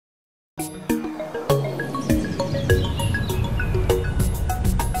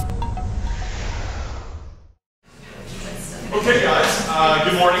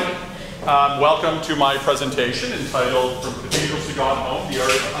Welcome to my presentation entitled From Cathedrals to God Home, the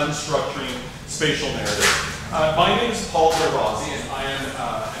Art of Unstructuring Spatial Narrative. My name is Paul Darvasi, and I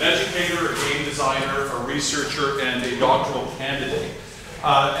am an educator, a game designer, a researcher, and a doctoral candidate.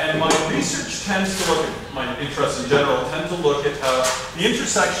 And my research tends to look at, my interests in general, tend to look at the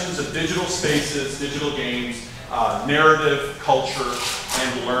intersections of digital spaces, digital games, narrative, culture,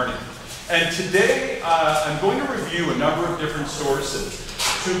 and learning. And today, I'm going to review a number of different sources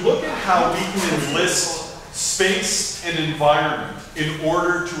to look at how we can enlist space and environment in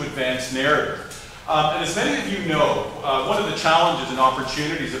order to advance narrative. And as many of you know, one of the challenges and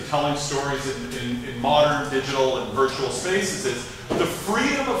opportunities of telling stories in modern digital and virtual spaces is the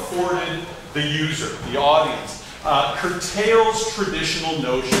freedom afforded the user, the audience, curtails traditional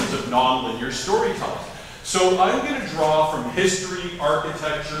notions of nonlinear storytelling. So I'm going to draw from history,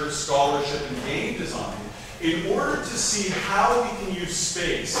 architecture, scholarship, and game design in order to see how we can use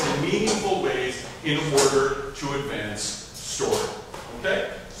space in meaningful ways in order to advance story.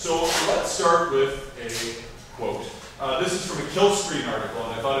 Okay? So let's start with a quote. This is from a Kill Screen article,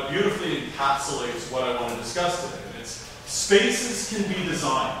 and I thought it beautifully encapsulates what I want to discuss today. And it's, spaces can be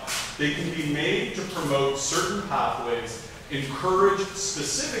designed. They can be made to promote certain pathways, encourage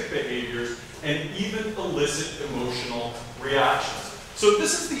specific behaviors, and even elicit emotional reactions. So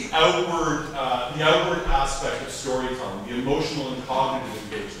this is the outward aspect of storytelling, the emotional and cognitive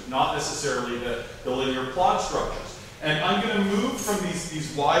engagement, not necessarily the linear plot structures. And I'm going to move from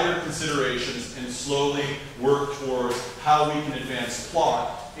these wider considerations and slowly work towards how we can advance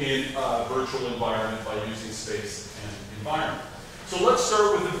plot in a virtual environment by using space and environment. So let's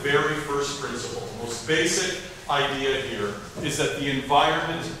start with the very first principle. The most basic idea here is that the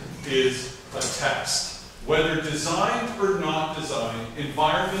environment is a text. Whether designed or not designed,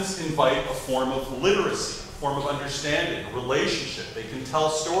 environments invite a form of literacy, a form of understanding, a relationship. They can tell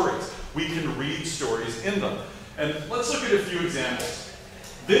stories. We can read stories in them. And let's look at a few examples.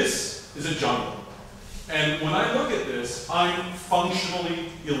 This is a jungle. And when I look at this, I'm functionally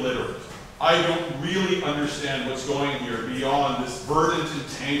illiterate. I don't really understand what's going here beyond this verdant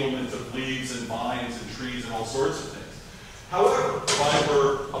entanglement of leaves and vines and trees and all sorts of things. However, if I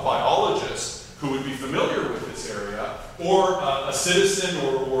were a biologist who would be familiar with this area, or a citizen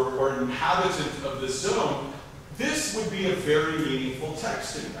or an inhabitant of this zone, this would be a very meaningful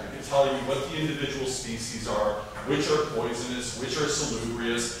text to me. I can tell you what the individual species are, which are poisonous, which are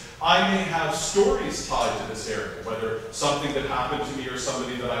salubrious. I may have stories tied to this area, whether something that happened to me or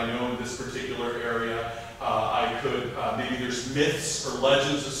somebody that I know in this particular area. I could, maybe there's myths or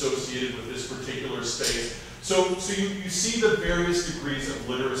legends associated with this particular space. So you see the various degrees of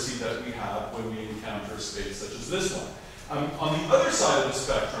literacy that we have when we encounter a space such as this one. On the other side of the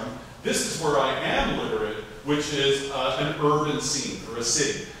spectrum, this is where I am literate, which is an urban scene or a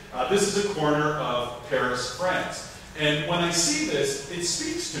city. This is a corner of Paris, France. And when I see this, it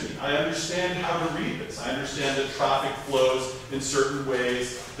speaks to me. I understand how to read this. I understand that traffic flows in certain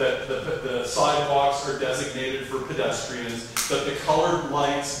ways, that the sidewalks are designated for pedestrians, that the colored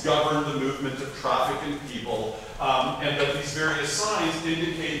lights govern the movement of traffic and people, and that these various signs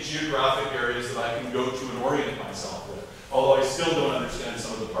indicate geographic areas that I can go to and orient myself with. Although I still don't understand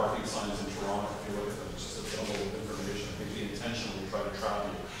some of the parking signs in Toronto. If you look at them, it's just a jumble of information. I think we intentionally try to trap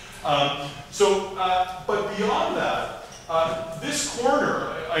you. But beyond that, this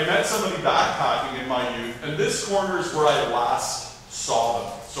corner, I met somebody backpacking in my youth, and this corner is where I last saw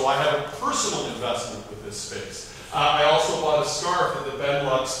them. So I have a personal investment with this space. I also bought a scarf at the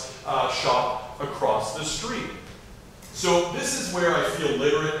Benelux shop across the street. So this is where I feel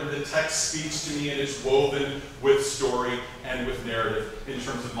literate, and the text speaks to me, and it's woven with story and with narrative in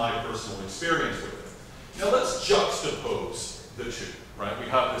terms of my personal experience with it. Now let's juxtapose the two. Right? We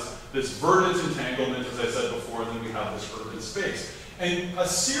have this verdant entanglement, as I said before, and then we have this urban space. And a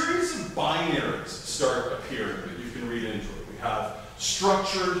series of binaries start appearing that you can read into it. We have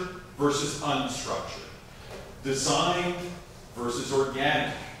structured versus unstructured, designed versus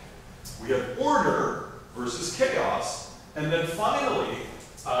organic. We have order versus chaos. And then finally,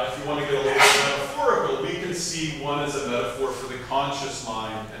 if you want to get a little bit metaphorical, we can see one as a metaphor for the conscious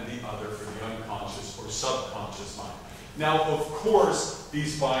mind and the other for the unconscious or subconscious mind. Now, of course,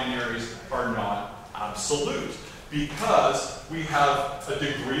 these binaries are not absolute because we have a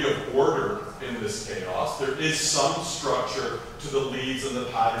degree of order in this chaos. There is some structure to the leaves and the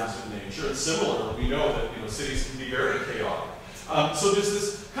patterns of nature. And similarly, we know that cities can be very chaotic. So there's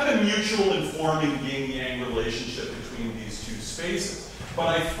this kind of mutual informing yin-yang relationship between these two spaces. But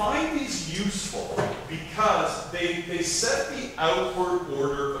I find these useful because they set the outward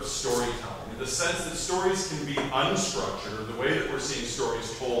order of storytelling. the sense that stories can be unstructured, or the way that we're seeing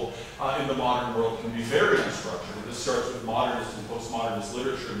stories told in the modern world can be very unstructured. And this starts with modernist and postmodernist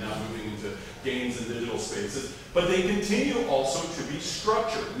literature, now moving into games and digital spaces. But they continue also to be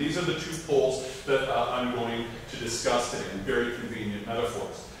structured. And these are the two poles that I'm going to discuss today, in very convenient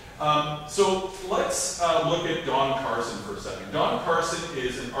metaphors. So let's look at Don Carson for a second. Don Carson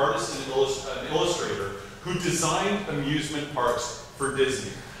is an artist and an illustrator who designed amusement parks for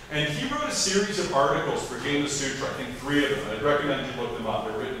Disney. And he wrote a series of articles for Game Sutra, I think 3 of them. I'd recommend you look them up.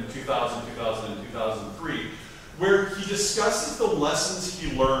 They're written in 2000, 2000, and 2003, where he discusses the lessons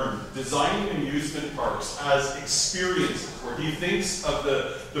he learned designing amusement parks as experiences, where he thinks of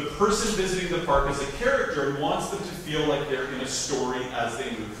the person visiting the park as a character and wants them to feel like they're in a story as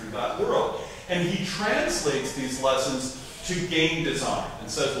they move through that world. And he translates these lessons to game design and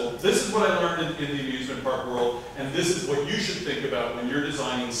says, well, this is what I learned in the amusement park world, and this is what you should think about when you're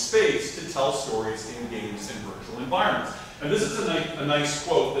designing space to tell stories in games and virtual environments. And this is a nice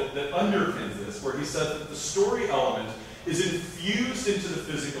quote that underpins this, where he said that the story element is infused into the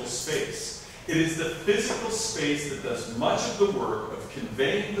physical space. It is the physical space that does much of the work of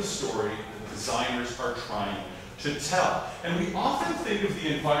conveying the story that designers are trying to tell. And we often think of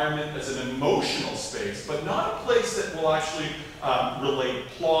the environment as an emotional space, but not a place that will actually relate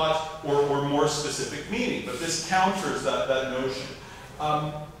plot or more specific meaning. But this counters that notion.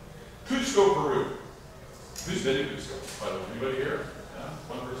 Cusco, Peru. Who's been to Cusco, by the way? Anybody here? Yeah?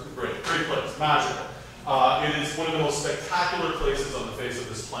 One person? Great. Great place. Magical. It is one of the most spectacular places on the face of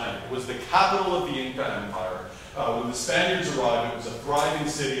this planet. It was the capital of the Inca Empire. When the Spaniards arrived, it was a thriving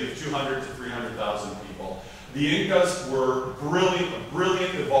city of 200 to 300,000 people. The Incas were a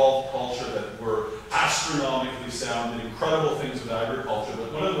brilliant evolved culture that were astronomically sound and incredible things with agriculture,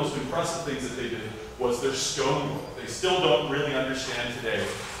 but one of the most impressive things that they did was their stonework. They still don't really understand today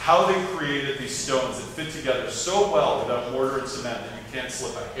how they created these stones that fit together so well without mortar and cement that you can't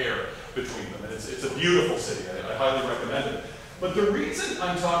slip a hair between them. And it's a beautiful city. I highly recommend it. But the reason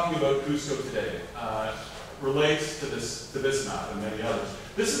I'm talking about Cusco today relates to this map and many others.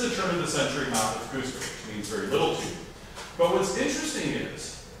 This is a turn-of-the-century map of Cusco, which means very little to you. But what's interesting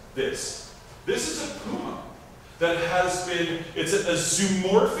is this. This is a puma that has been, it's a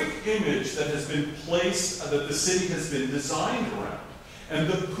zoomorphic image that has been placed, that the city has been designed around. And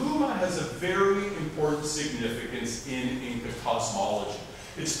the puma has a very important significance in Inca cosmology.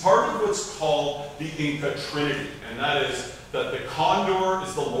 It's part of what's called the Inca Trinity, and that is that the condor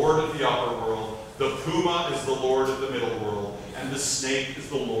is the lord of the upper world, the puma is the lord of the middle world, and the snake is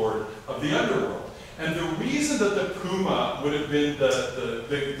the lord of the underworld. And the reason that the puma would have been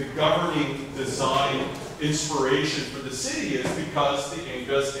the governing design inspiration for the city is because the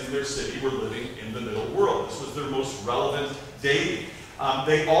Incas in their city were living in the middle world. This was their most relevant deity.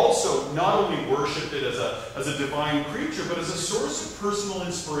 They also not only worshipped it as a divine creature, but as a source of personal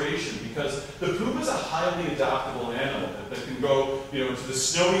inspiration, because the puma is a highly adaptable animal that can go, to the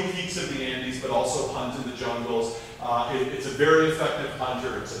snowy peaks of the Andes, but also hunt in the jungles. It's a very effective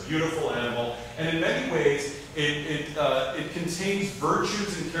hunter. It's a beautiful animal, and in many ways, it contains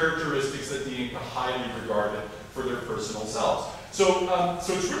virtues and characteristics that the Inca highly regarded for their personal selves. So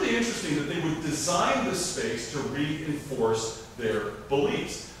it's really interesting that they would design this space to reinforce their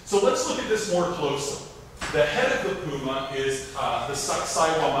beliefs. So let's look at this more closely. The head of the puma is the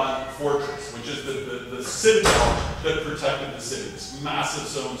Sacsayhuaman fortress, which is the citadel that protected the city, this massive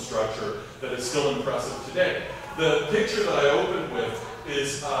stone structure that is still impressive today. The picture that I opened with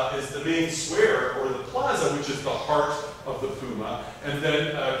is the main square, or the plaza, which is the heart of the puma, and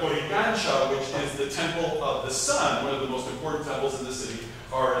then Coricancha, which is the temple of the sun. One of the most important temples in the city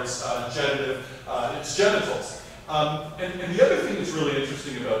are its genitals. And the other thing that's really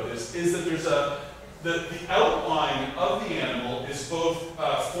interesting about this is that there's the outline of the animal is both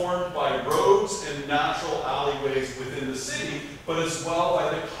formed by roads and natural alleyways within the city, but as well by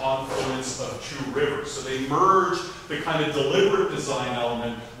the confluence of two rivers. So they merge the kind of deliberate design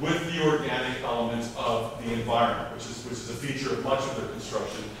element with the organic element of the environment, which is a feature of much of their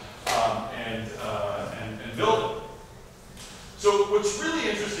construction and building. So what's really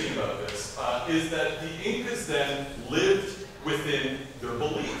interesting about this is that the Incas then lived within their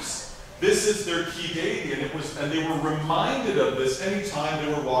beliefs. This is their key deity, and they were reminded of this anytime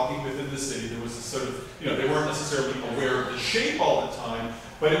they were walking within the city. There was a sort of, they weren't necessarily aware of the shape all the time,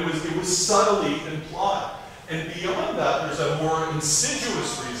 but it was subtly implied. And beyond that, there's a more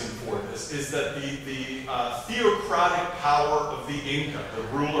insidious reason for this, is that the theocratic power of the Inca, the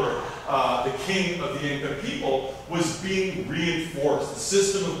ruler, the king of the Inca people, was being reinforced. The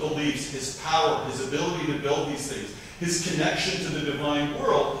system of beliefs, his power, his ability to build these things, his connection to the divine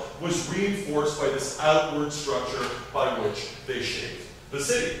world was reinforced by this outward structure by which they shaped the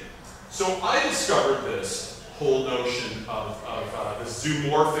city. So I discovered this whole notion of this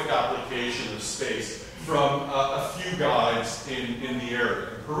zoomorphic application of space from a few guides in the area,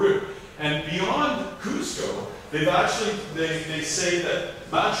 in Peru. And beyond Cusco, they've actually, they say that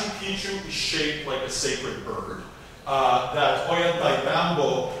Machu Picchu is shaped like a sacred bird. That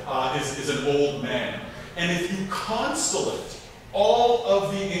Ollantaytambo is an old man. And if you constellate all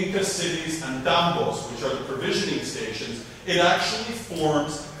of the Inca cities and tambos, which are the provisioning stations, it actually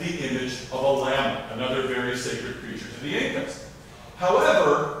forms the image of a llama, another very sacred creature to the Incas.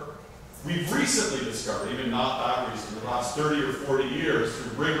 However, we've recently discovered, even not that recent, the last 30 or 40 years,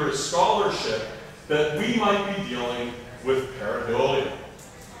 through rigorous scholarship, that we might be dealing with pareidolia.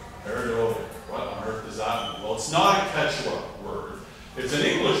 Pareidolia, what on earth does that mean? Well, it's not a Quechua word. It's an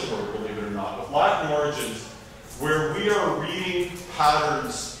English word, believe it or not, with Latin origins, where we are reading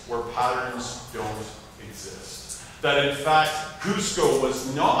patterns where patterns don't exist. That in fact, Cusco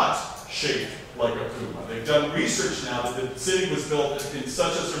was not shaped like a puma. They've done research now that the city was built in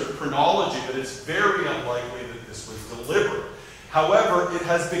such a sort of chronology that it's very unlikely that this was deliberate. However, it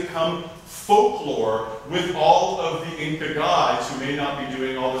has become folklore with all of the Inca guides who may not be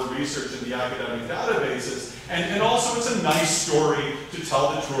doing all the research in the academic databases. And also it's a nice story to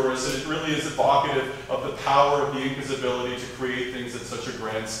tell the tourists, and it really is evocative of the power of the Incas' ability to create things at such a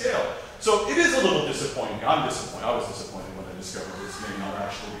grand scale. So it is a little disappointing. I'm disappointed. I was disappointed when I discovered this may not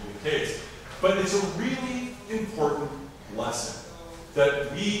actually be the case. But it's a really important lesson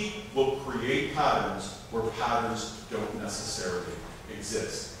that we will create patterns where patterns don't necessarily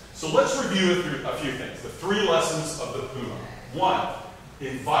exist. So let's review a few things. The 3 lessons of the Puma. 1,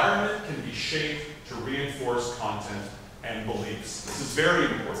 environment can be shaped to reinforce content and beliefs. This is very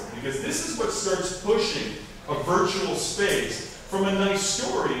important because this is what starts pushing a virtual space from a nice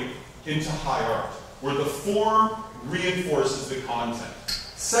story into high art, where the form reinforces the content.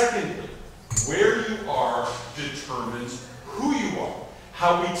 Secondly, where you are determines who you are.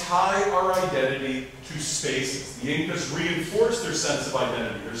 How we tie our identity to spaces. The Incas reinforced their sense of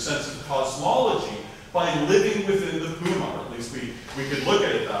identity, their sense of cosmology, by living within the Puma, or at least we could look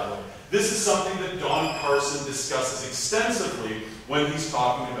at it that way. This is something that Don Carson discusses extensively when he's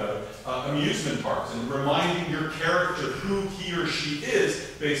talking about amusement parks and reminding your character who he or she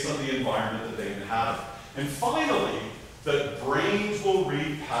is based on the environment that they inhabit. And finally, that brains will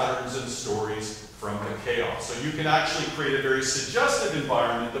read patterns and stories from the chaos. So you can actually create a very suggestive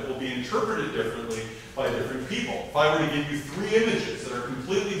environment that will be interpreted differently by different people. If I were to give you 3 images that are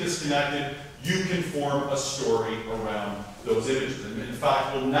completely disconnected, you can form a story around those images. And in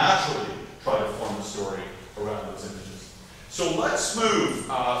fact, we'll naturally try to form a story around those images. So let's move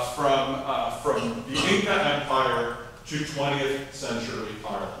from the Inca Empire to 20th century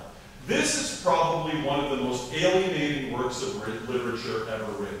Ireland. This is probably one of the most alienating works of literature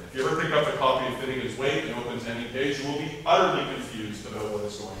ever written. If you ever pick up a copy of Finnegan's Wake and open to any page, you will be utterly confused about what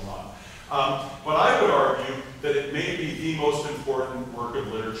is going on. But I would argue that it may be the most important work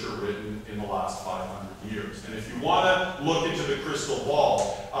of literature written in the last 500 years. And if you want to look into the crystal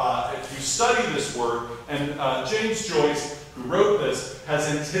ball, if you study this work, and James Joyce, who wrote this, has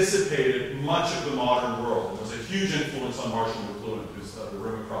anticipated much of the modern world. It was a huge influence on Marshall McLuhan, who's the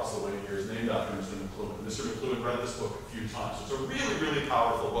room across the way here is named after Mr. McLuhan. Mr. McLuhan read this book a few times. So it's a really, really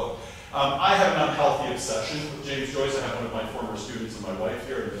powerful book. I have an unhealthy obsession with James Joyce. I have one of my former students and my wife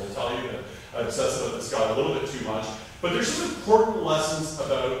here, and they'll tell you that I obsess about this guy a little bit too much. But there's some important lessons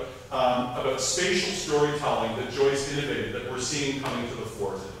about spatial storytelling that Joyce innovated that we're seeing coming to the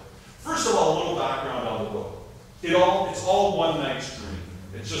fore today. First of all, a little background on the book. It's all one night's dream.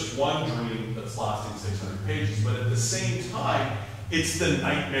 It's just one dream that's lasting 600 pages, but at the same time, it's the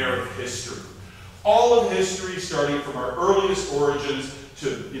nightmare of history. All of history, starting from our earliest origins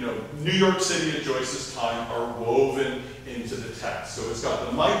to New York City at Joyce's time, are woven into the text. So it's got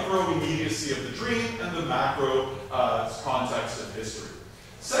the micro immediacy of the dream and the macro context of history.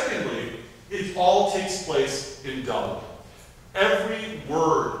 Secondly, it all takes place in Dublin. Every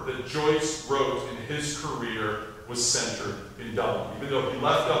word that Joyce wrote in his career was centered in Dublin. Even though he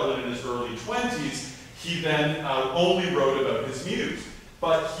left Dublin in his early 20s, he then only wrote about his muse.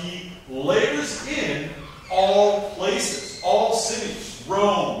 But he layers in all places, all cities,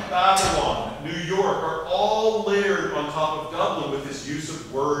 Rome, Babylon, New York, are all layered on top of Dublin with his use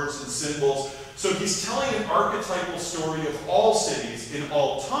of words and symbols. So he's telling an archetypal story of all cities in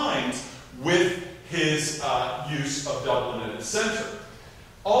all times with his use of Dublin at its center.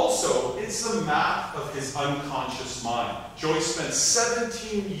 Also, it's a map of his unconscious mind. Joyce spent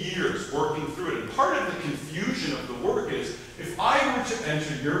 17 years working through it, and part of the confusion of the work is, if I were to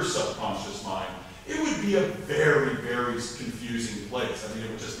enter your subconscious mind, it would be a very, very confusing place. I mean, it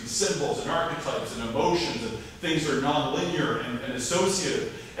would just be symbols and archetypes and emotions, and things are non-linear and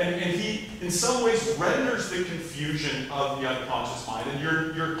associative. And he, in some ways, renders the confusion of the unconscious mind, and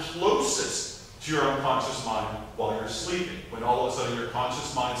you're closest to your unconscious mind while you're sleeping, when all of a sudden your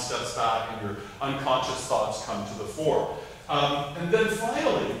conscious mind steps back and your unconscious thoughts come to the fore. And then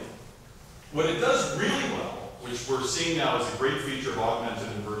finally, what it does really well, which we're seeing now as a great feature of augmented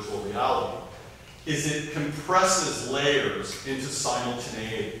and virtual reality, is it compresses layers into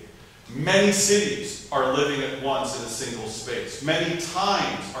simultaneity. Many cities are living at once in a single space. Many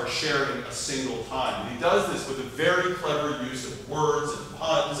times are sharing a single time. And he does this with a very clever use of words and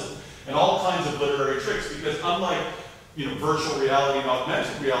puns and all kinds of literary tricks, because unlike virtual reality and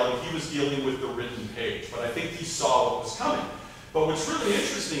augmented reality, he was dealing with the written page. But I think he saw what was coming. But what's really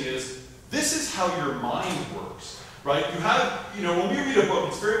interesting is, this is how your mind works. Right? You have, when we read a book,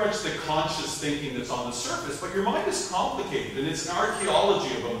 it's very much the conscious thinking that's on the surface, but your mind is complicated, and it's an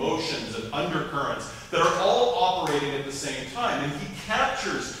archaeology of emotions and undercurrents that are all operating at the same time, and he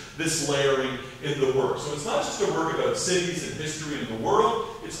captures this layering in the work. So it's not just a work about cities and history and the world,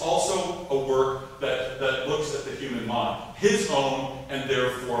 it's also a work that looks at the human mind, his own, and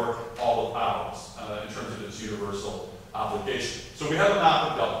therefore all of ours, in terms of its universal application. So we have a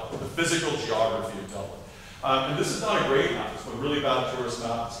map of Dublin, the physical geography of Dublin. And this is not a great map. It's a really bad tourist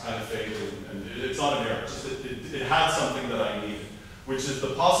map. It's kind of faded, and it's not an error. It's just it had something that I needed, which is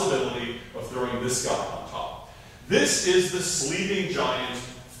the possibility of throwing this guy on top. This is the sleeping giant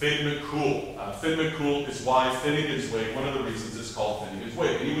Finn McCool. Finn McCool is why Finnegan's Wake, one of the reasons it's called Finnegan's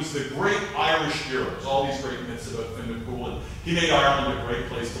Wake. And he was the great Irish hero. There's all these great myths about Finn McCool, and he made Ireland a great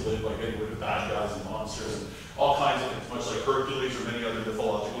place to live by getting rid of bad guys and monsters and all kinds of things, much like Hercules or many other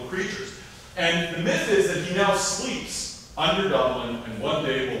mythological creatures. And the myth is that he now sleeps under Dublin and one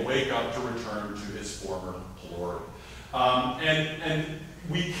day will wake up to return to his former glory. And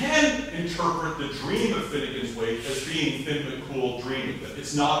we can interpret the dream of Finnegan's Wake as being Finn McCool dreaming, but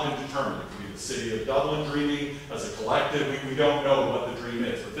it's not been determined. It could be the city of Dublin dreaming as a collective. We don't know what the dream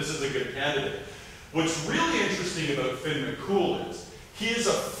is, but this is a good candidate. What's really interesting about Finn McCool is he is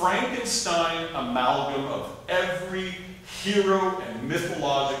a Frankenstein amalgam of every hero and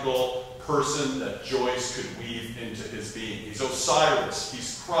mythological person that Joyce could weave into his being. He's Osiris,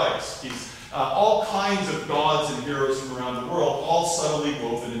 he's Christ, he's all kinds of gods and heroes from around the world, all subtly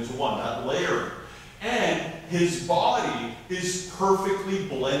woven into one, that layering. And his body is perfectly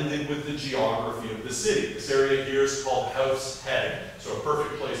blended with the geography of the city. This area here is called House Head, so a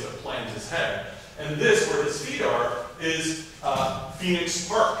perfect place to plant his head. And this, where his feet are, is Phoenix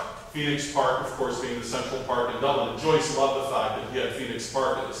Park. Phoenix Park, of course, being the central park in Dublin. And Joyce loved the fact that he had Phoenix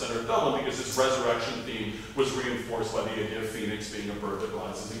Park at the center of Dublin because his resurrection theme was reinforced by the idea of Phoenix being a bird that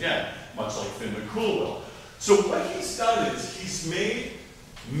rises again, much like Finn McCool will. So what he's done is he's made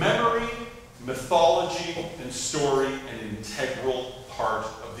memory, mythology, and story an integral part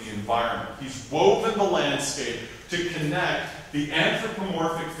of the environment. He's woven the landscape to connect the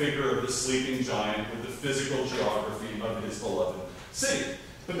anthropomorphic figure of the sleeping giant with the physical geography of his beloved city.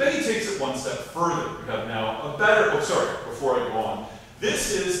 But then he takes it one step further. We have now a better, before I go on,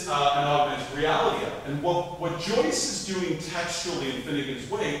 this is an augmented reality app. And what Joyce is doing textually in Finnegan's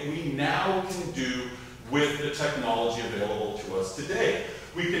Wake, we now can do with the technology available to us today.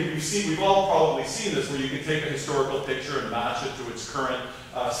 We've all probably seen this, where you can take a historical picture and match it to its current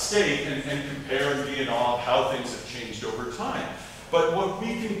state and compare and be in awe of how things have changed over time. But what we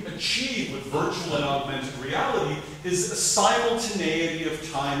can achieve with virtual and augmented reality is a simultaneity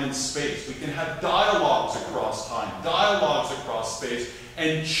of time and space. We can have dialogues across time, dialogues across space,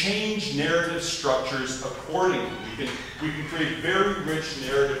 and change narrative structures accordingly. We can create very rich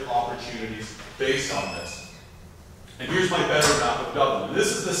narrative opportunities based on this. And here's my better map of Dublin. And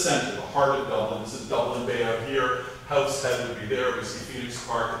this is the center, the heart of Dublin. This is Dublin Bay out here. House Head would be there. We see Phoenix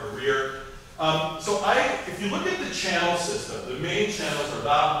Park at the rear. If you look at the channel system, the main channels are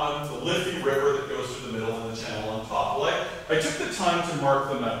that one, the Liffey River that goes through the middle, and the channel on top. Well, I took the time to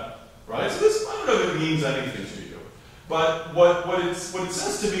mark them out, right? So this, I don't know if it means anything to you, but what it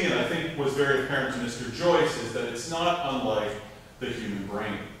says to me, and I think was very apparent to Mr. Joyce, is that it's not unlike the human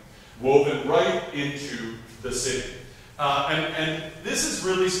brain, woven right into the city. And this is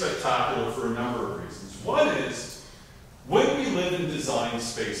really spectacular for a number of reasons. One is, when we live in design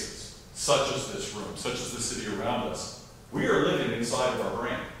spaces, such as this room, such as the city around us, we are living inside of our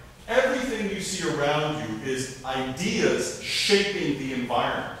brain. Everything you see around you is ideas shaping the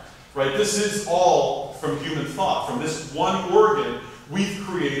environment, right? This is all from human thought. From this one organ, we've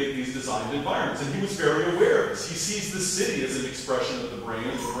created these designed environments. And he was very aware of this. He sees the city as an expression of the brain,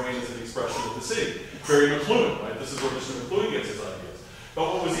 and the brain as an expression of the city. Very McLuhan, right? This is where Mr. McLuhan gets his ideas.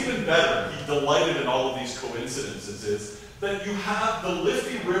 But what was even better, he delighted in all of these coincidences, is that you have the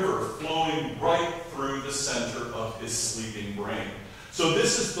Liffey River flowing right through the center of his sleeping brain. So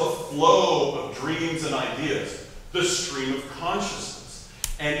this is the flow of dreams and ideas, the stream of consciousness.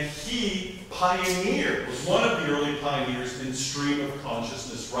 And he pioneered, was one of the early pioneers in stream of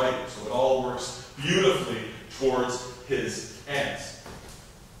consciousness writing. So it all works beautifully towards his ends.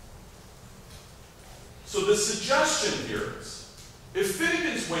 So the suggestion here is, if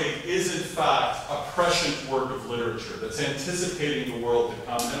Finnegan's Wake is in fact a prescient work of literature that's anticipating the world to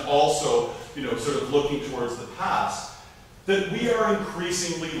come and also, sort of looking towards the past, then we are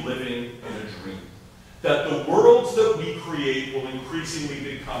increasingly living in a dream. That the worlds that we create will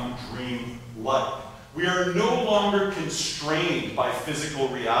increasingly become dream-like. We are no longer constrained by physical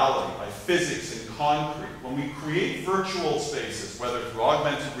reality, by physics and concrete. When we create virtual spaces, whether through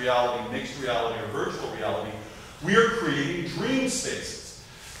augmented reality, mixed reality, or virtual reality, we are creating dream spaces.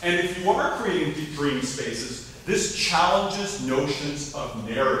 And if you are creating dream spaces, this challenges notions of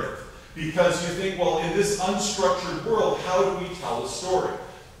narrative. Because you think, well, in this unstructured world, how do we tell a story?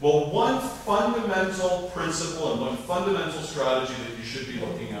 Well, one fundamental principle and one fundamental strategy that you should be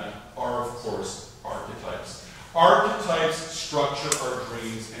looking at are, of course, archetypes. Archetypes structure our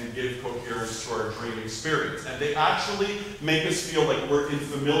dreams and give coherence to our dream experience. And they actually make us feel like we're in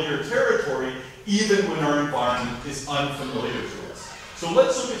familiar territory, even when our environment is unfamiliar to us. So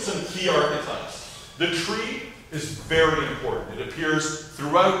let's look at some key archetypes. The tree is very important. It appears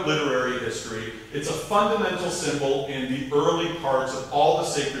throughout literary history. It's a fundamental symbol in the early parts of all the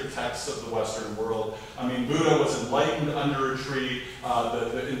sacred texts of the Western world. I mean, Buddha was enlightened under a tree.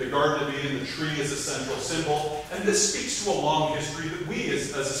 In the Garden of Eden, the tree is a central symbol. And this speaks to a long history that we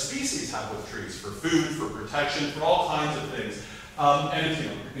as a species have with trees, for food, for protection, for all kinds of things. And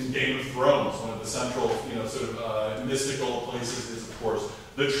in Game of Thrones, one of the central, mystical places is, of course,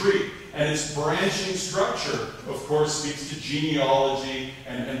 the tree. And its branching structure, of course, speaks to genealogy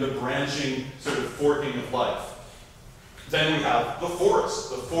and the branching sort of forking of life. Then we have the forest.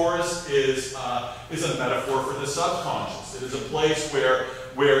 The forest is a metaphor for the subconscious. It is a place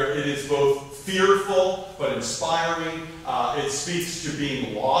where it is both fearful but inspiring. It speaks to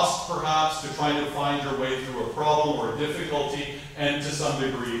being lost, perhaps, to trying to find your way through a problem or a difficulty, and to some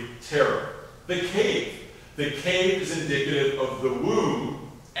degree, terror. The cave. The cave is indicative of the womb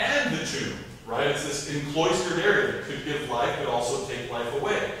and the tomb, right? It's this encloistered area that could give life but also take life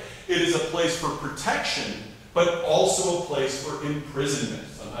away. It is a place for protection, but also a place for imprisonment.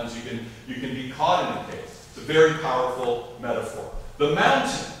 Sometimes you can be caught in a cave. It's a very powerful metaphor. The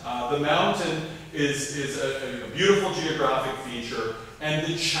mountain is a beautiful geographic feature, and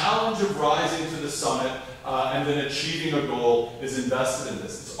the challenge of rising to the summit and then achieving a goal is invested in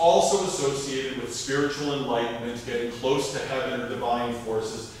this. It's also associated with spiritual enlightenment, getting close to heaven or divine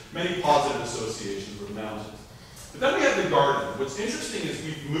forces, many positive associations with mountains. But then we have the garden. What's interesting is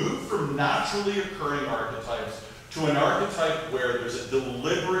we've moved from naturally occurring archetypes to an archetype where there's a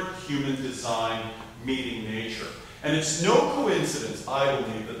deliberate human design meeting nature. And it's no coincidence, I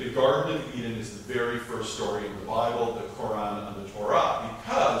believe, that the Garden of Eden is the very first story in the Bible, the Quran, and the Torah,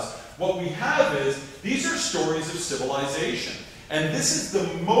 because what we have is, these are stories of civilization. And this is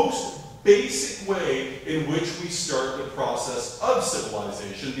the most basic way in which we start the process of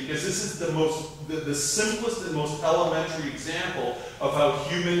civilization, because this is the simplest and most elementary example of how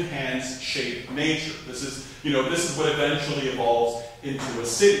human hands shape nature. This is what eventually evolves into a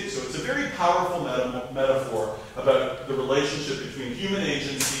city. So it's a very powerful metaphor about the relationship between human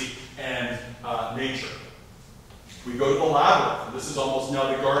agency and nature. We go to the labyrinth, and this is almost,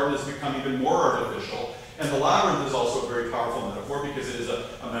 now the garden has become even more artificial, and the labyrinth is also a very powerful metaphor because it is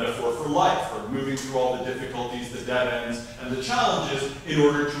a metaphor for life, for moving through all the difficulties, the dead ends, and the challenges in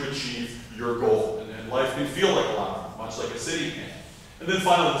order to achieve your goal. And life can feel like a labyrinth, much like a city can. And then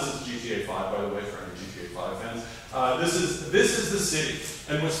finally, this is GTA 5, by the way, for any GTA 5 fans. This is the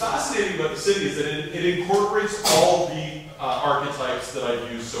city. And what's fascinating about the city is that it incorporates all the archetypes that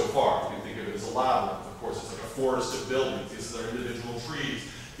I've used so far. You can think of it as a labyrinth. Of course, it's like a forest of buildings. These are individual trees.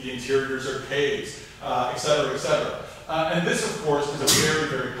 The interiors are caves, etc., etc. And this, of course, is a very,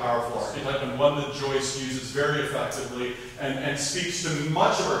 very powerful archetype, and one that Joyce uses very effectively and speaks to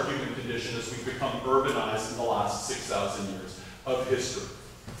much of our human condition as we've become urbanized in the last 6,000 years of history.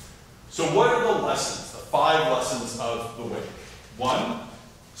 So what are the lessons, the 5 lessons of the Wake? 1,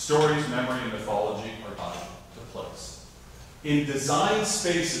 Stories, memory, and mythology are tied to place. In design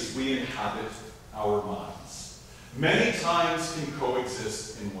spaces, we inhabit our minds. Many times can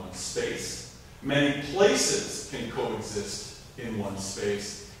coexist in one space. Many places can coexist in one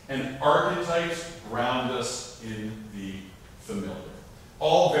space. And archetypes ground us in the familiar.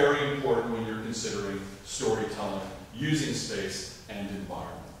 All very important when you're considering storytelling using space and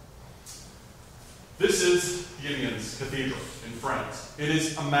environment. This is Lyons Cathedral in France. It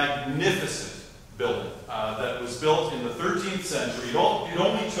is a magnificent building that was built in the 13th century. It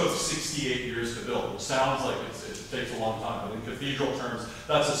only took 68 years to build, which sounds like it takes a long time, but in cathedral terms,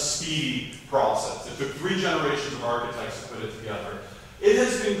 that's a speedy process. It took 3 generations of architects to put it together. It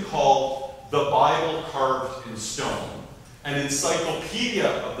has been called the Bible carved in stone, an encyclopedia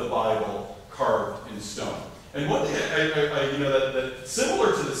of the Bible carved in stone. And one thing, that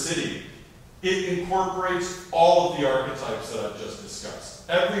similar to the city, it incorporates all of the archetypes that I've just discussed.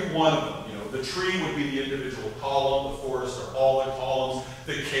 Every one of them. The tree would be the individual column, the forest are all the columns,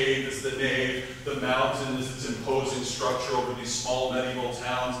 the cave is the nave, the mountain is its imposing structure over these small medieval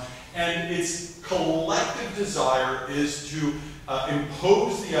towns. And its collective desire is to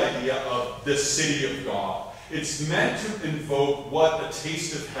impose the idea of the city of God. It's meant to invoke what a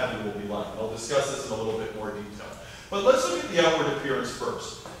taste of heaven will be like. And I'll discuss this in a little bit more detail. But let's look at the outward appearance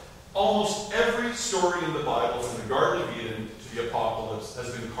first. Almost every story in the Bible, from the Garden of Eden to the Apocalypse,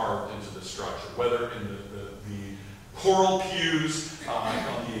 has been carved into the structure, whether in the coral pews,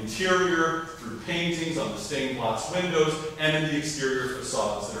 on the interior, through paintings on the stained glass windows, and in the exterior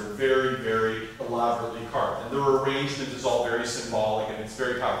facades that are very, very elaborately carved. And their arrangement is all very symbolic and it's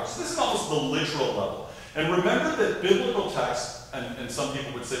very powerful. So this is almost the literal level. And remember that biblical text, and some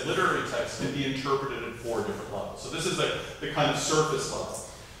people would say literary text, can be interpreted at 4 different levels. So this is the kind of surface level.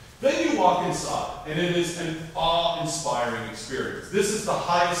 Then you walk inside, and it is an awe-inspiring experience. This is the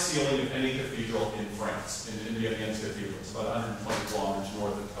highest ceiling of any cathedral in France, in the Lyons Cathedral. It's about 120 kilometers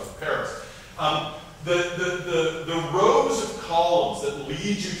north of Paris. The rows of columns that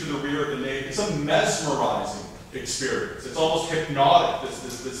lead you to the rear of the nave, it's a mesmerizing experience. It's almost hypnotic,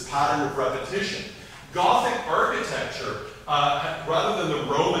 this pattern of repetition. Gothic architecture, rather than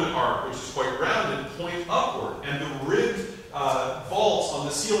the Roman arc, which is quite rounded, point upward, and the ribbed vaults on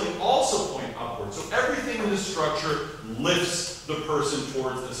the ceiling also point upward. So everything in this structure lifts the person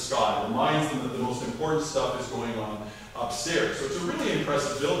towards the sky, reminds them that the most important stuff is going on upstairs. So it's a really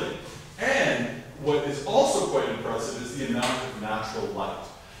impressive building. And what is also quite impressive is the amount of natural light.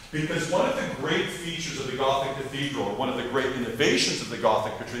 Because one of the great features of the Gothic cathedral, or one of the great innovations of the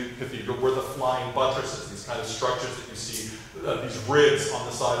Gothic cathedral, were the flying buttresses, these kind of structures that you see, these ribs on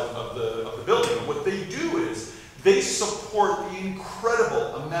the side of the building. And what they do is they support the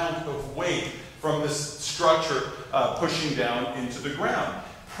incredible amount of weight from this structure pushing down into the ground.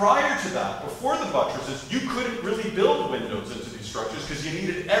 Prior to that, before the buttresses, you couldn't really build windows into these structures because you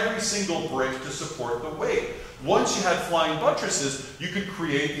needed every single brick to support the weight. Once you had flying buttresses, you could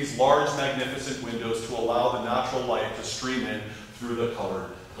create these large, magnificent windows to allow the natural light to stream in through the colored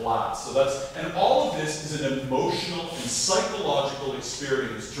glass. And all of this is an emotional and psychological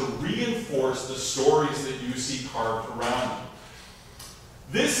experience to reinforce the stories that you see carved around you.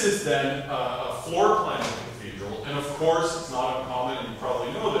 This is then a floor plan of the cathedral, and of course, it's not uncommon, and you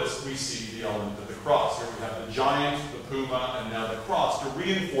probably know this, we see the element of the cross. Here we have the giant, the puma, and now the cross to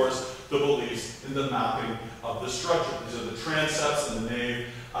reinforce the beliefs in the mapping of the structure. These are the transepts and the nave,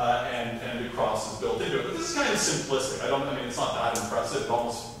 and the cross is built into it. But this is kind of simplistic. I mean, it's not that impressive. It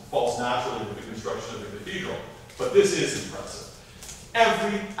almost falls naturally with the construction of the cathedral. But this is impressive.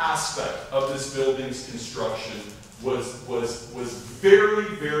 Every aspect of this building's construction was very,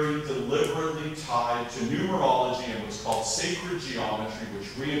 very deliberately tied to numerology and what's called sacred geometry,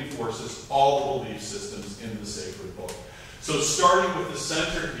 which reinforces all the belief systems in the sacred book. So starting with the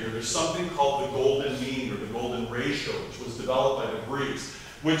center here, there's something called the golden mean, or the golden ratio, which was developed by the Greeks,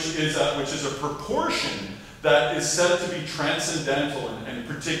 which is a proportion that is said to be transcendental and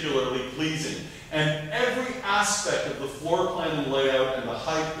particularly pleasing. And every aspect of the floor plan and layout and the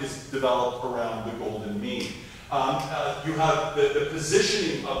height is developed around the golden mean. You have the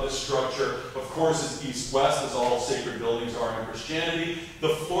positioning of the structure, of course, is east-west, as all sacred buildings are in Christianity. The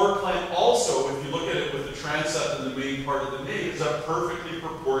floor plan also, if you look at it with the transept and the main part of the nave, is a perfectly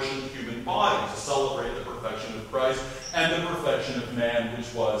proportioned human body to celebrate the perfection of Christ and the perfection of man,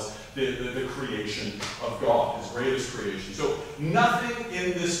 which was the creation of God, his greatest creation. So nothing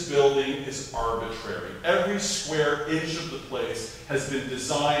in this building is arbitrary. Every square inch of the place has been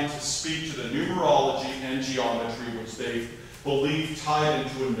designed to speak to the numerology and geometry which they believe tied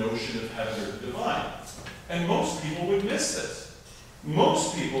into a notion of heaven or the divine. And most people would miss this.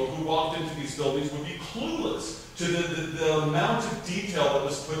 most people who walked into these buildings would be clueless to the amount of detail that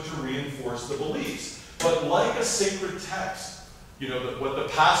was put to reinforce the beliefs. But like a sacred text, you know, what the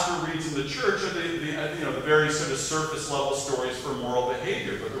pastor reads in the church are the very sort of surface level stories for moral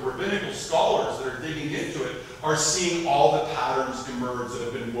behavior. But the rabbinical scholars that are digging into it are seeing all the patterns emerge that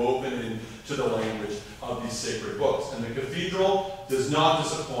have been woven into the language of these sacred books. And the cathedral does not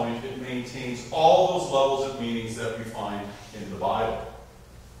disappoint. It maintains all those levels of meanings that we find in the Bible.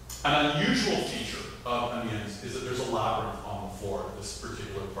 An unusual feature of Amiens is that there's a labyrinth on the floor, this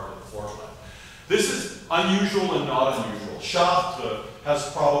particular part of the floor plan. This is unusual and not unusual. Chartres has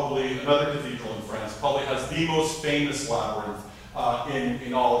probably, another cathedral in France, probably has the most famous labyrinth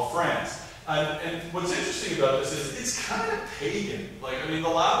in all of France. And what's interesting about this is it's kind of pagan. Like, I mean, the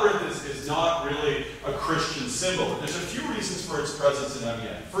labyrinth is not really a Christian symbol. But there's a few reasons for its presence in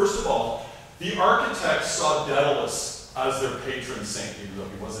Amiens. First of all, the architects saw Daedalus as their patron saint, even though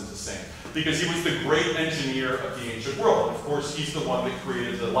he wasn't a saint, because he was the great engineer of the ancient world. And of course, he's the one that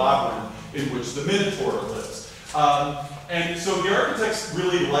created the labyrinth in which the Minotaur lives. And so the architects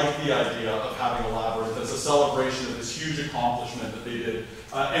really liked the idea of having a labyrinth as a celebration of this huge accomplishment that they did.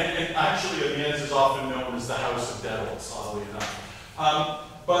 And actually, Amiens is often known as the House of Daedalus, oddly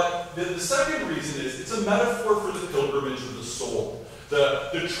enough. But the second reason is it's a metaphor for the pilgrimage of the soul.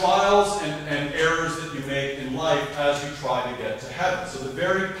 The trials and errors that you make in life as you try to get to heaven. So the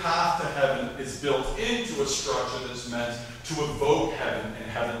very path to heaven is built into a structure that's meant to evoke heaven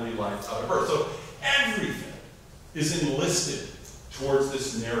and heavenly life out of earth. So everything is enlisted towards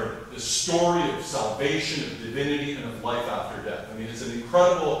this narrative, this story of salvation, of divinity, and of life after death. I mean, it's an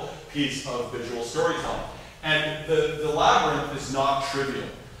incredible piece of visual storytelling. And the labyrinth is not trivial.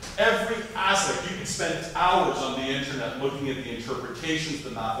 Every aspect, you can spend hours on the internet looking at the interpretations,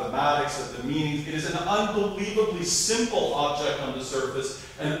 the mathematics, of the meanings. It is an unbelievably simple object on the surface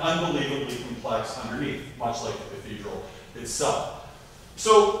and unbelievably complex underneath, much like the cathedral itself.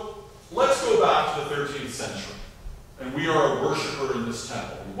 So let's go back to the 13th century. And we are a worshiper in this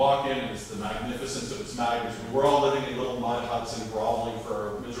temple. We walk in and it's the magnificence of its magnitude. We're all living in little mud huts and groveling for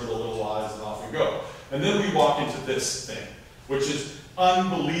our miserable little lives, and off we go. And then we walk into this thing, which is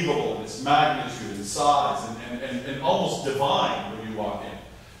unbelievable in its magnitude and size and almost divine when you walk in.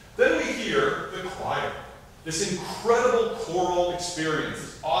 Then we hear the choir, this incredible choral experience,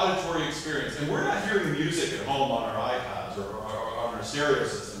 this auditory experience. And we're not hearing music at home on our iPads or on our stereo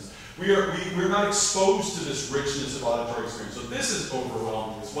systems. We're not exposed to this richness of auditory experience. So this is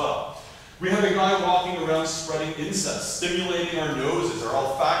overwhelming as well. We have a guy walking around spreading incense, stimulating our noses, our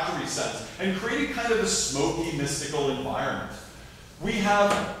olfactory sense, and creating kind of a smoky, mystical environment. We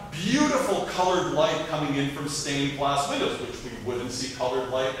have beautiful colored light coming in from stained glass windows, which we wouldn't see colored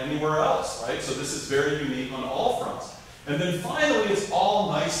light anywhere else, right? So this is very unique on all fronts. And then finally, it's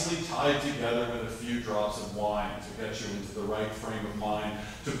all nicely tied together with a few drops of wine to get you into the right frame of mind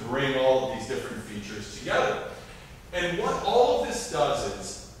to bring all of these different features together. And what all of this does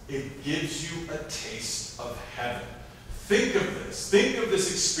is it gives you a taste of heaven. Think of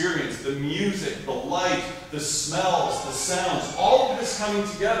this experience, the music, the light, the smells, the sounds, all of this coming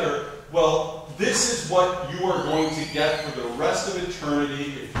together. Well, this is what you are going to get for the rest of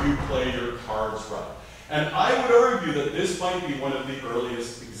eternity if you play your cards right. And I would argue that this might be one of the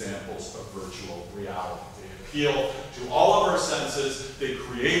earliest examples of virtual reality. They appeal to all of our senses. They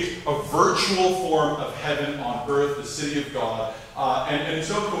create a virtual form of heaven on earth, the city of God. And it's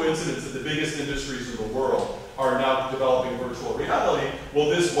no coincidence that the biggest industries in the world are now developing virtual reality. Well,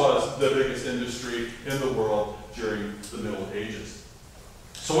 this was the biggest industry in the world during the Middle Ages.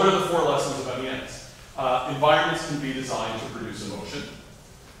 So what are the 4 lessons of Amiens? Environments can be designed to produce emotion.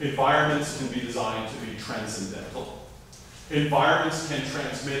 Environments can be designed to be transcendental. Environments can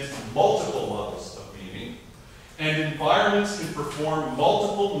transmit multiple levels of meaning. And environments can perform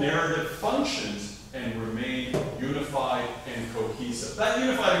multiple narrative functions and remain unified and cohesive. That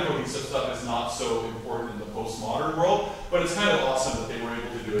unified and cohesive stuff is not so important in the postmodern world, but it's kind of awesome that they were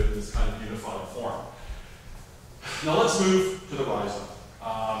able to do it in this kind of unified form. Now let's move to the Ryerson.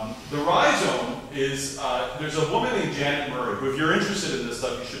 The Ryerson is, there's a woman named Janet Murray, who if you're interested in this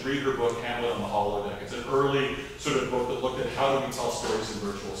stuff, you should read her book, Hamlet on the Holodeck. It's an early sort of book that looked at how do we tell stories in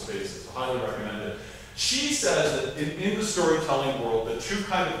virtual spaces. I highly recommend it. She says that in the storytelling world, the 2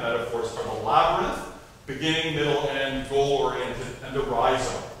 kind of metaphors are the labyrinth, beginning, middle, end, goal-oriented, and the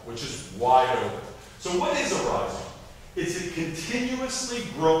Ryerson, which is wide open. So what is a Ryerson? It's a continuously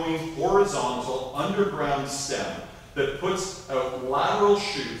growing horizontal underground stem that puts out lateral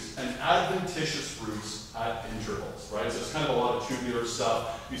shoots and adventitious roots at intervals, right? So it's kind of a lot of tubular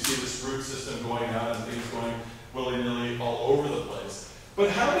stuff. You see this root system going out and things going willy-nilly all over the place. But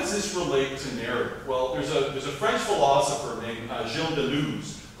how does this relate to narrative? Well, there's a French philosopher named Gilles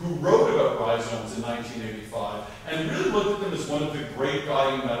Deleuze who wrote about rhizomes in 1985 and really looked at them as one of the great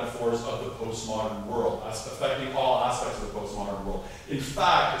guiding metaphors of the postmodern world, affecting all aspects of the postmodern world. In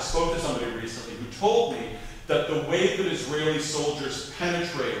fact, I spoke to somebody recently who told me that the way that Israeli soldiers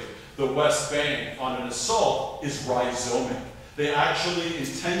penetrate the West Bank on an assault is rhizomic. They actually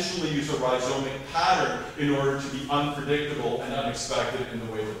intentionally use a rhizomic pattern in order to be unpredictable and unexpected in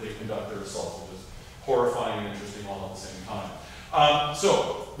the way that they conduct their assaults, which is horrifying and interesting all at the same time.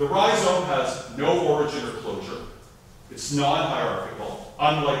 So the rhizome has no origin or closure. It's non-hierarchical,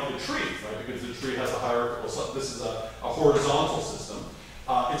 unlike the tree, right? Because the tree has a hierarchical, so this is a horizontal system.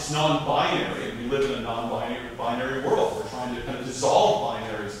 It's non-binary, and we live in a non-binary world. We're trying to kind of dissolve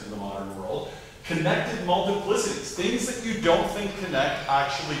binaries in the modern world. Connected multiplicities, things that you don't think connect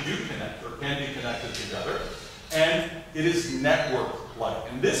actually do connect or can be connected together. And it is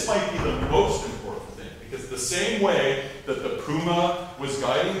network-like. And this might be the most important thing, because the same way that the puma was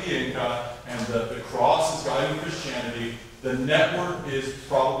guiding the Inca and that the cross is guiding Christianity, the network is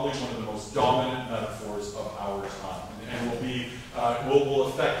probably one of the most dominant metaphors of our time. And will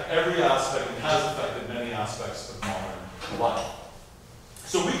affect every aspect and has affected many aspects of modern life.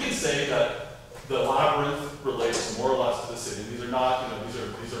 So we can say that the labyrinth relates more or less to the city. These are not,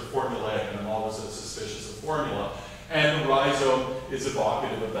 these are formulaic, and I'm always suspicious of formula. And the rhizome is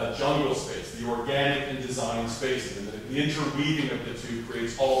evocative of that jungle space, the organic and design spaces, and the interweaving of the two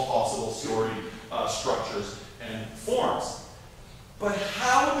creates all possible story structures and forms. But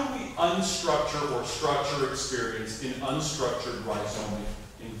how do we unstructure or structure experience in unstructured rhizomic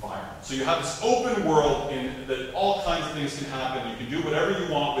environment? So you have this open world in that all kinds of things can happen. You can do whatever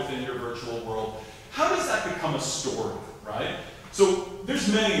you want within your virtual world. How does that become a story, right? So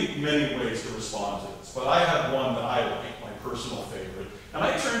there's many, many ways to respond to this, but I have one that I like, my personal favorite. And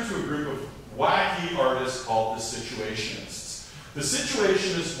I turn to a group of wacky artists called the Situationists. The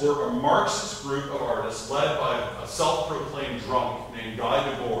Situationists were a Marxist group of artists led by a self-proclaimed drunk named Guy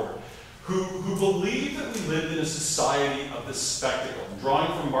Debord, who believed that we lived in a society of the spectacle. And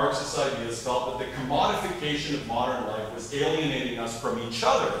drawing from Marxist ideas, felt that the commodification of modern life was alienating us from each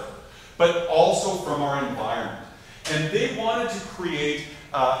other, but also from our environment. And they wanted to create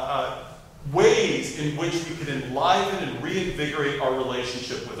ways in which we could enliven and reinvigorate our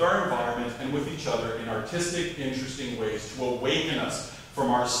relationship with our environment and with each other in artistic, interesting ways to awaken us from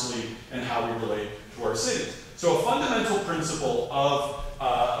our sleep and how we relate to our cities. So a fundamental principle of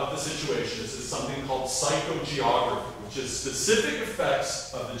the Situationists is something called psychogeography, which is specific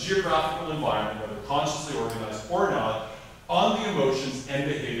effects of the geographical environment, whether consciously organized or not, on the emotions and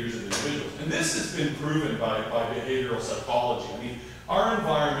behaviors of individuals. And this has been proven by behavioral psychology. I mean, our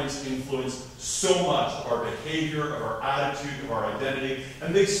environments influence so much of our behavior, of our attitude, of our identity,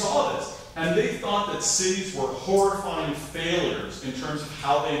 and they saw this. And they thought that cities were horrifying failures in terms of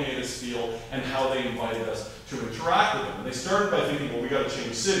how they made us feel and how they invited us to interact with them. And they started by thinking, well, we got to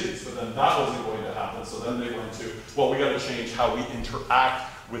change cities, but then that wasn't going to happen. So then they went to, well, we got to change how we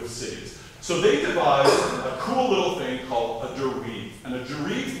interact with cities. So they devised a cool little thing called a derive. And a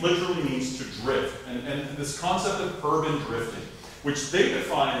derive literally means to drift. And this concept of urban drifting, which they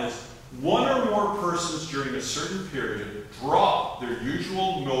define as one or more persons during a certain period drop their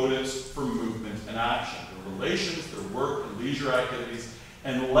usual motives for movement and action, their relations, their work and leisure activities,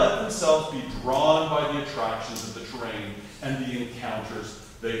 and let themselves be drawn by the attractions of the terrain and the encounters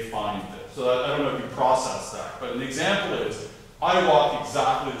they find there. So I don't know if you process that, but an example is, I walk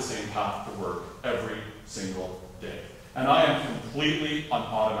exactly the same path to work every single day, and I am completely on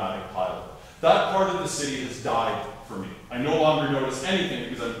automatic pilot. That part of the city has died for me. I no longer notice anything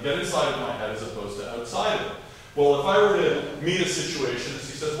because I get inside of my head as opposed to outside of it. Well, if I were to meet a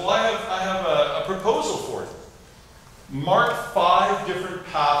situationist, he says, well, I have a proposal for you. Mark 5 different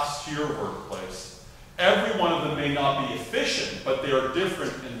paths to your workplace. Every one of them may not be efficient, but they are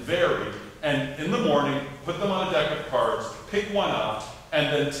different and varied. And in the morning, put them on a deck of cards, pick one up, and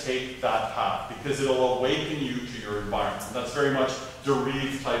then take that path, because it'll awaken you to your environment. And that's very much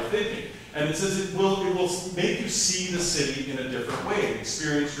derive type thinking. And it says it will make you see the city in a different way, and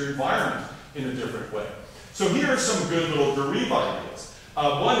experience your environment in a different way. So here are some good little derive ideas.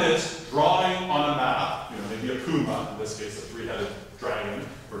 One is drawing on a map, maybe a puma, in this case a three-headed dragon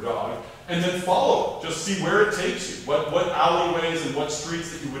or dog, and then follow it. Just see where it takes you. What alleyways and what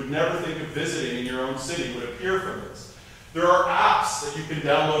streets that you would never think of visiting in your own city would appear from this. There are apps that you can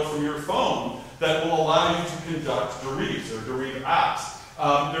download from your phone that will allow you to conduct derives or derive apps.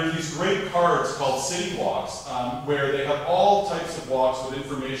 There are these great cards called city walks, where they have all types of walks with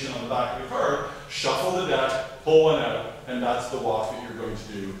information on the back of the card. Shuffle the deck, pull one out, and that's the walk that you're going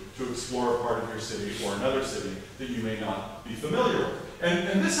to do to explore a part of your city or another city that you may not be familiar with.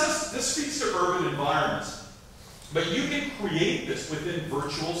 And this speaks to urban environments. But you can create this within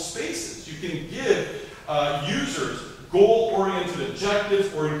virtual spaces. You can give users goal-oriented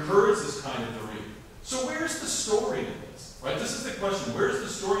objectives or encourage this kind of domain. So where's the story in this? Right? This is the question. Where's the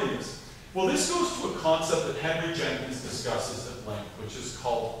story in this? Well, this goes to a concept that Henry Jenkins discusses at length, which is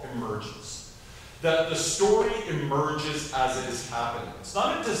called emergence. That the story emerges as it is happening. It's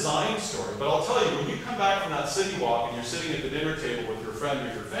not a design story, but I'll tell you, when you come back from that city walk and you're sitting at the dinner table with your friend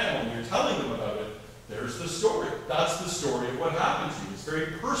or your family and you're telling them about it, there's the story. That's the story of what happened to you. It's very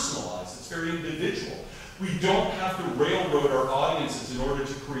personalized. It's very individual. We don't have to railroad our audiences in order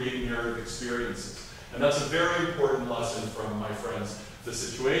to create narrative experiences. And that's a very important lesson from my friends, the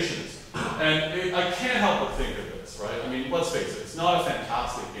Situations. And I can't help but think of this, right? I mean, let's face it, it's not a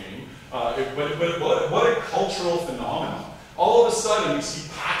fantastic game, but what a cultural phenomenon. All of a sudden, we see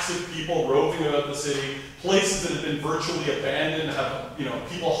packs of people roving about the city, places that have been virtually abandoned, have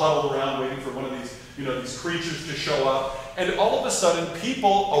people huddled around waiting for one of these these creatures to show up, and all of a sudden,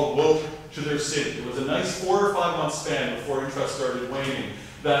 people awoke to their city. It was a nice 4 or 5 month span before interest started waning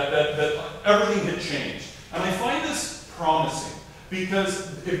that everything had changed. And I find this promising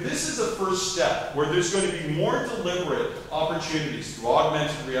because if this is a first step where there's going to be more deliberate opportunities through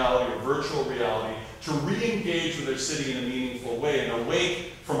augmented reality or virtual reality to re-engage with their city in a meaningful way and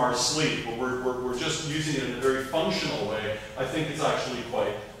awake from our sleep, where we're just using it in a very functional way, I think it's actually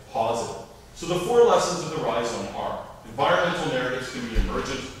quite positive. So the 4 lessons of the Ryerson are: environmental narratives can be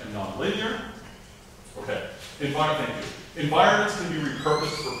emergent and nonlinear. Okay, thank you. Environments can be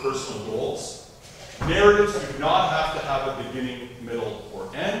repurposed for personal goals. Narratives do not have to have a beginning, middle, or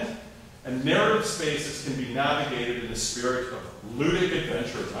end. And narrative spaces can be navigated in the spirit of ludic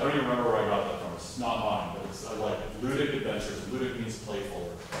adventures. I don't even remember where I got that from. It's not mine, but I like it. Ludic adventures. Ludic means playful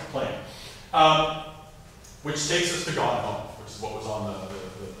or playing. Which takes us to Gone Home, which is what was on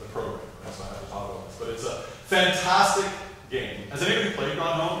the program. That's why I have to talk about this. But it's a fantastic game. Has anybody played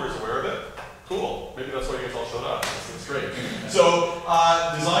Gone Home or is aware of it? Cool. Maybe that's why you guys all showed up. That's great. So,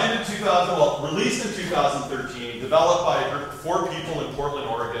 designed in released in 2013, developed by a group of 4 people in Portland,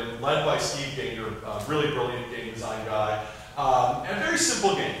 Oregon, led by Steve Gaynor, a really brilliant game design guy. And a very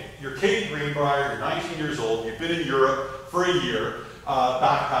simple game. You're Katie Greenbrier, you're 19 years old, you've been in Europe for a year,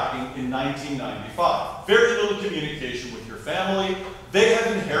 backpacking in 1995. Very little communication with your family. They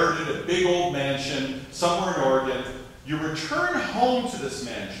have inherited a big old mansion somewhere in Oregon. You return home to this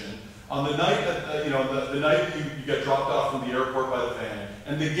mansion on the night that the night you get dropped off from the airport by the van,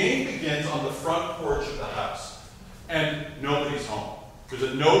 and the game begins on the front porch of the house, and nobody's home. There's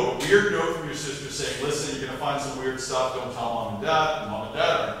a weird note from your sister saying, "Listen, you're going to find some weird stuff. Don't tell mom and dad." And mom and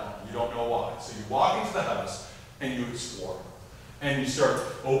dad aren't home. You don't know why. So you walk into the house and you explore. And you start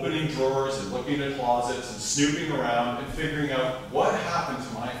opening drawers and looking at closets and snooping around and figuring out what happened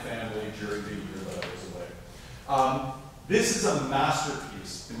to my family during the year that I was away. This is a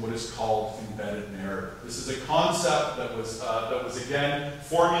masterpiece in what is called embedded narrative. This is a concept that was again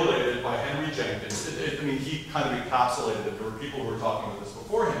formulated by Henry Jenkins. He kind of encapsulated it. There were people who were talking about this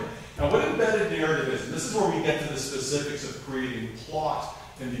before him. Now, what embedded narrative is, and this is where we get to the specifics of creating plot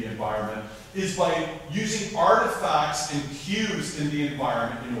in the environment, is by using artifacts and cues in the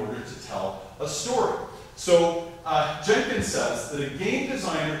environment in order to tell a story. So Jenkins says that a game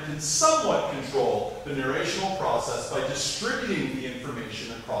designer can somewhat control the narrational process by distributing the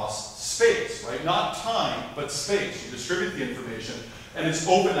information across space, right? Not time, but space. You distribute the information, and it's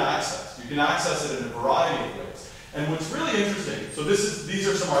open access. You can access it in a variety of ways. And what's really interesting, so these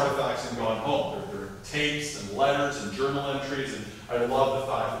are some artifacts in Gone Home. There are tapes and letters and journal entries, and I love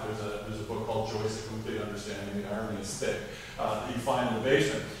the fact that there's a book called Joyce, A Complete Understanding, the irony is thick, that you find in the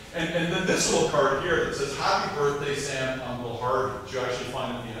basement. And then this little card here that says, "Happy Birthday, Sam, Uncle Harvey," which you actually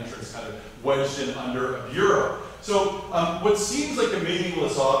find at the entrance kind of wedged in under a bureau. So what seems like a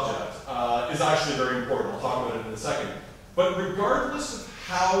meaningless object is actually very important. I'll talk about it in a second. But regardless of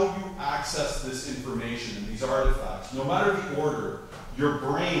how you access this information and these artifacts, no matter the order, your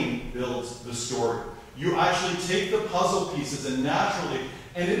brain builds the story. You actually take the puzzle pieces and naturally,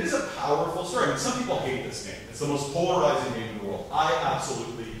 and it is a powerful story. I mean, some people hate this game. It's the most polarizing game in the world. I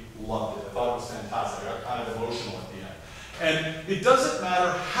absolutely loved it. I thought it was fantastic. I got kind of emotional at the end. And it doesn't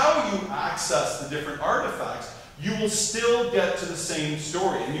matter how you access the different artifacts, you will still get to the same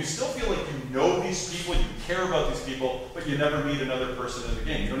story. And you still feel like you know these people, you care about these people, but you never meet another person in the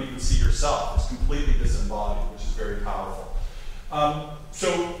game. You don't even see yourself. It's completely disembodied, which is very powerful.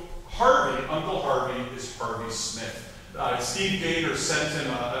 So Harvey, Uncle Harvey, is Harvey Smith. Steve Gaynor sent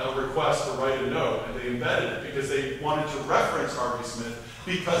him a request to write a note, and they embedded it because they wanted to reference Harvey Smith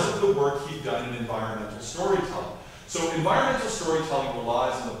because of the work he'd done in environmental storytelling. So environmental storytelling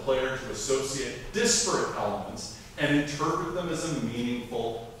relies on the player to associate disparate elements and interpret them as a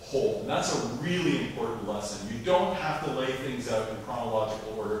meaningful whole. And that's a really important lesson. You don't have to lay things out in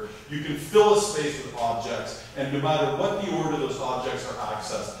chronological order. You can fill a space with objects, and no matter what the order those objects are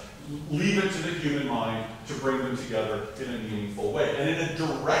accessed, leave it to the human mind to bring them together in a meaningful way, and in a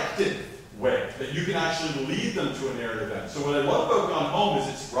directed way, that you can actually lead them to a narrative end. So what I love about Gone Home is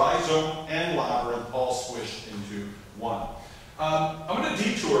it's Rhizome and Labyrinth all squished into one. I'm going to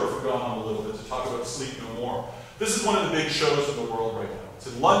detour for Gone Home a little bit to talk about Sleep No More. This is one of the big shows in the world right now. It's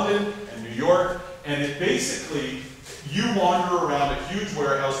in London and New York, and it basically, you wander around a huge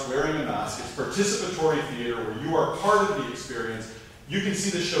warehouse wearing a mask. It's participatory theater where you are part of the experience. You can see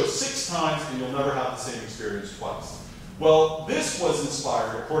the show 6 times and you'll never have the same experience twice. Well, this was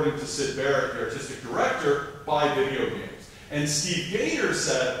inspired, according to Sid Barrett, the artistic director, by video games. And Steve Gaynor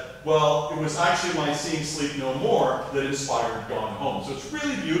said, well, it was actually my seeing Sleep No More that inspired Gone Home. So it's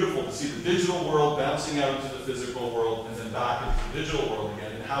really beautiful to see the digital world bouncing out into the physical world and then back into the digital world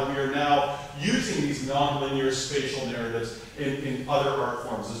again, and how we are now using these nonlinear spatial narratives in other art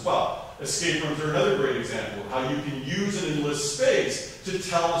forms as well. Escape rooms are another great example of how you can use an enlist space to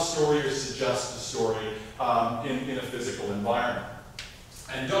tell a story or suggest a story in a physical environment.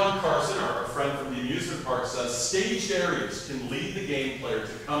 And Don Carson, our friend from the amusement park, says staged areas can lead the game player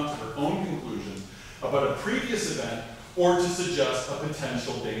to come to their own conclusions about a previous event or to suggest a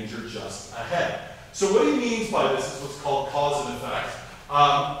potential danger just ahead. So what he means by this is what's called cause and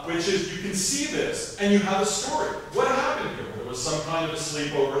effect, which is you can see this and you have a story. What happened here? There was some kind of a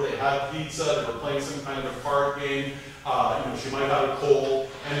sleepover, they had pizza, they were playing some kind of a card game, she might have a cold,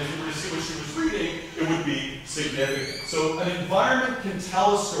 and if you were to see what she was reading, it would be significant. So an environment can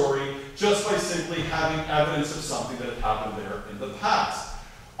tell a story just by simply having evidence of something that had happened there in the past.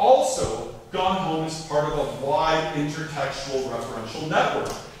 Also, Gone Home is part of a wide intertextual referential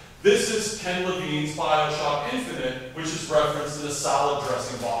network. This is Ken Levine's BioShock Infinite, which is referenced in a salad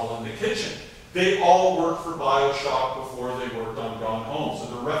dressing bottle in the kitchen. They all worked for BioShock before they worked on Gone Home. So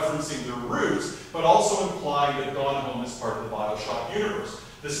they're referencing their roots, but also implying that Gone Home is part of the BioShock universe.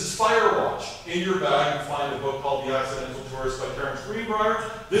 This is Firewatch. In your bag, you find a book called The Accidental Tourist by Terence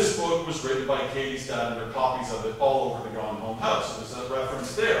Greenbrier. This book was written by Katie's dad, and there are copies of it all over the Gone Home house. So there's a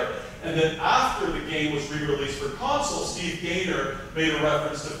reference there. And then after the game was re-released for console, Steve Gaynor made a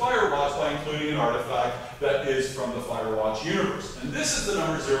reference to Firewatch by including an artifact that is from the Firewatch universe. And this is the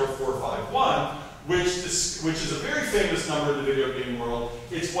number 0451, which is a very famous number in the video game world.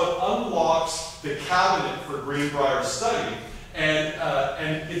 It's what unlocks the cabinet for Greenbrier's study. And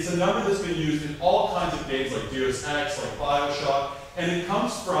it's a number that's been used in all kinds of games like Deus Ex, like BioShock, and it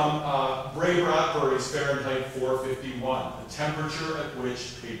comes from Ray Bradbury's Fahrenheit 451, the temperature at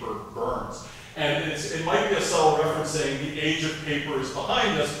which paper burns. And it might be a subtle reference saying the age of paper is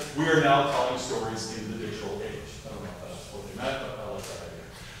behind us. We are now telling stories in the digital age. I don't know if that's what they meant, but I like that idea.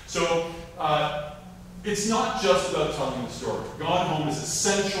 So it's not just about telling the story. Gone Home is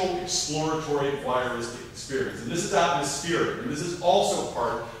essential exploratory voyeuristic experience. And this is atmospheric, and this is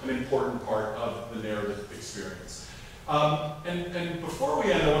also an important part of the narrative experience. And before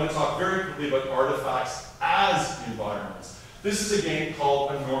we end, I want to talk very quickly about artifacts as environments. This is a game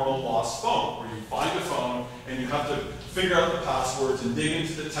called A Normal Lost Phone, where you find a phone and you have to figure out the passwords and dig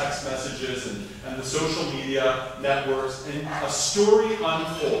into the text messages and the social media networks, and a story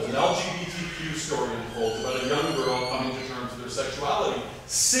unfolds, an LGBTQ story unfolds about a young girl coming to terms with her sexuality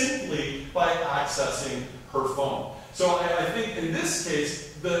simply by accessing her phone. So I think in this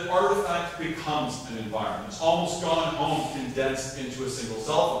case, the artifact becomes an environment. It's almost Gone Home condensed into a single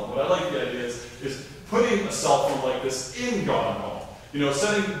cell phone. What I like the idea is putting a cell phone like this in Gone Home.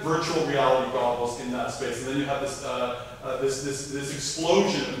 Setting virtual reality goggles in that space, and then you have this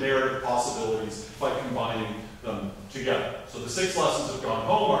explosion of narrative possibilities by combining them together. So the 6 lessons of Gone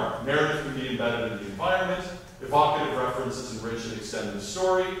Home are: narrative can be embedded in the environment, evocative references enrich and extend the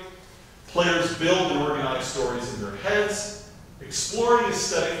story, players build and organize stories in their heads, exploring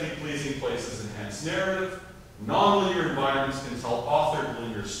aesthetically pleasing places enhance narrative, nonlinear environments can tell authored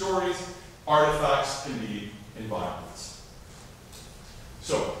linear stories, artifacts can be environments.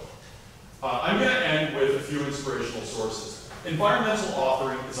 So, I'm going to end with a few inspirational sources. Environmental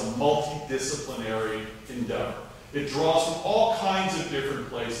authoring is a multidisciplinary endeavor. It draws from all kinds of different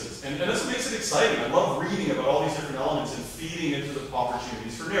places, and that's what makes it exciting. I love reading about all these different elements and feeding into the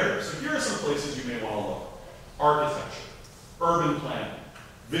opportunities for narrative. So here are some places you may want to look. Architecture. urban planning,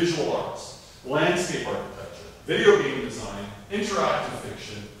 visual arts, landscape architecture, video game design, interactive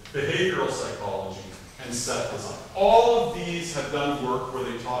fiction, behavioral psychology, and set design. All of these have done work where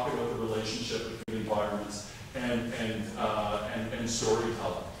they talk about the relationship between environments and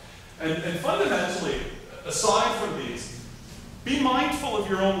storytelling. And fundamentally, aside from these, be mindful of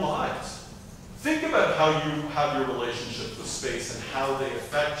your own lives. Think about how you have your relationships with space and how they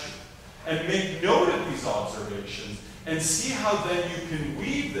affect you. And make note of these observations and see how then you can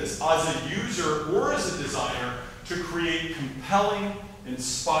weave this as a user or as a designer to create compelling,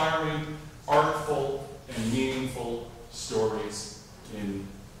 inspiring, artful, and meaningful stories in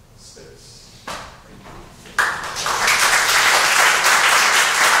space. Thank you.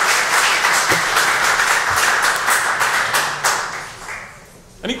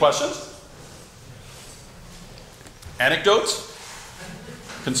 Any questions? Anecdotes?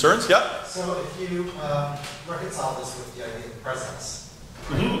 Concerns? Yeah? So if you reconcile this with the idea of presence,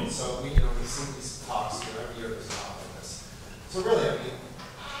 Mm-hmm. so we see these talks here every year. There's a talk like this. So really, I mean,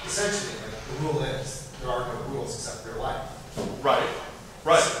 essentially, like the rule is there are no rules except your life. Right.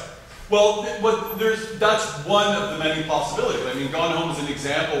 Right. Well, that's one of the many possibilities. I mean, Gone Home is an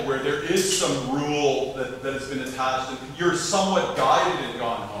example where there is some rule that has been attached, and you're somewhat guided in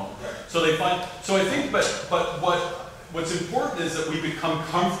Gone Home. Right. So I think, but what's important is that we become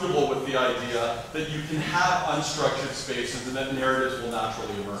comfortable with the idea that you can have unstructured spaces and that narratives will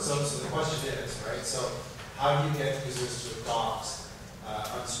naturally emerge. So the question is, right? So how do you get users to adopt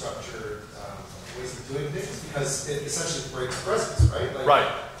unstructured ways of doing things? Because it essentially breaks presence, right? Like,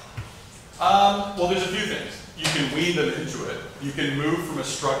 right. Well, there's a few things. You can weave them into it. You can move from a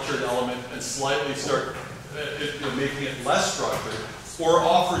structured element and slightly start making it less structured, or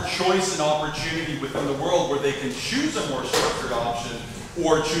offer choice and opportunity within the world where they can choose a more structured option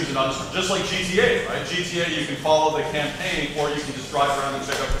or choose an unstructured. Just like GTA, right? GTA, you can follow the campaign, or you can just drive around and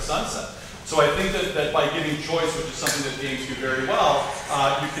check out the sunset. So I think that by giving choice, which is something that games do very well,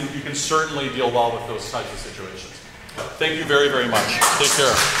 you can certainly deal well with those types of situations. Thank you very, very much. Take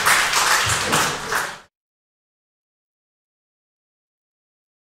care.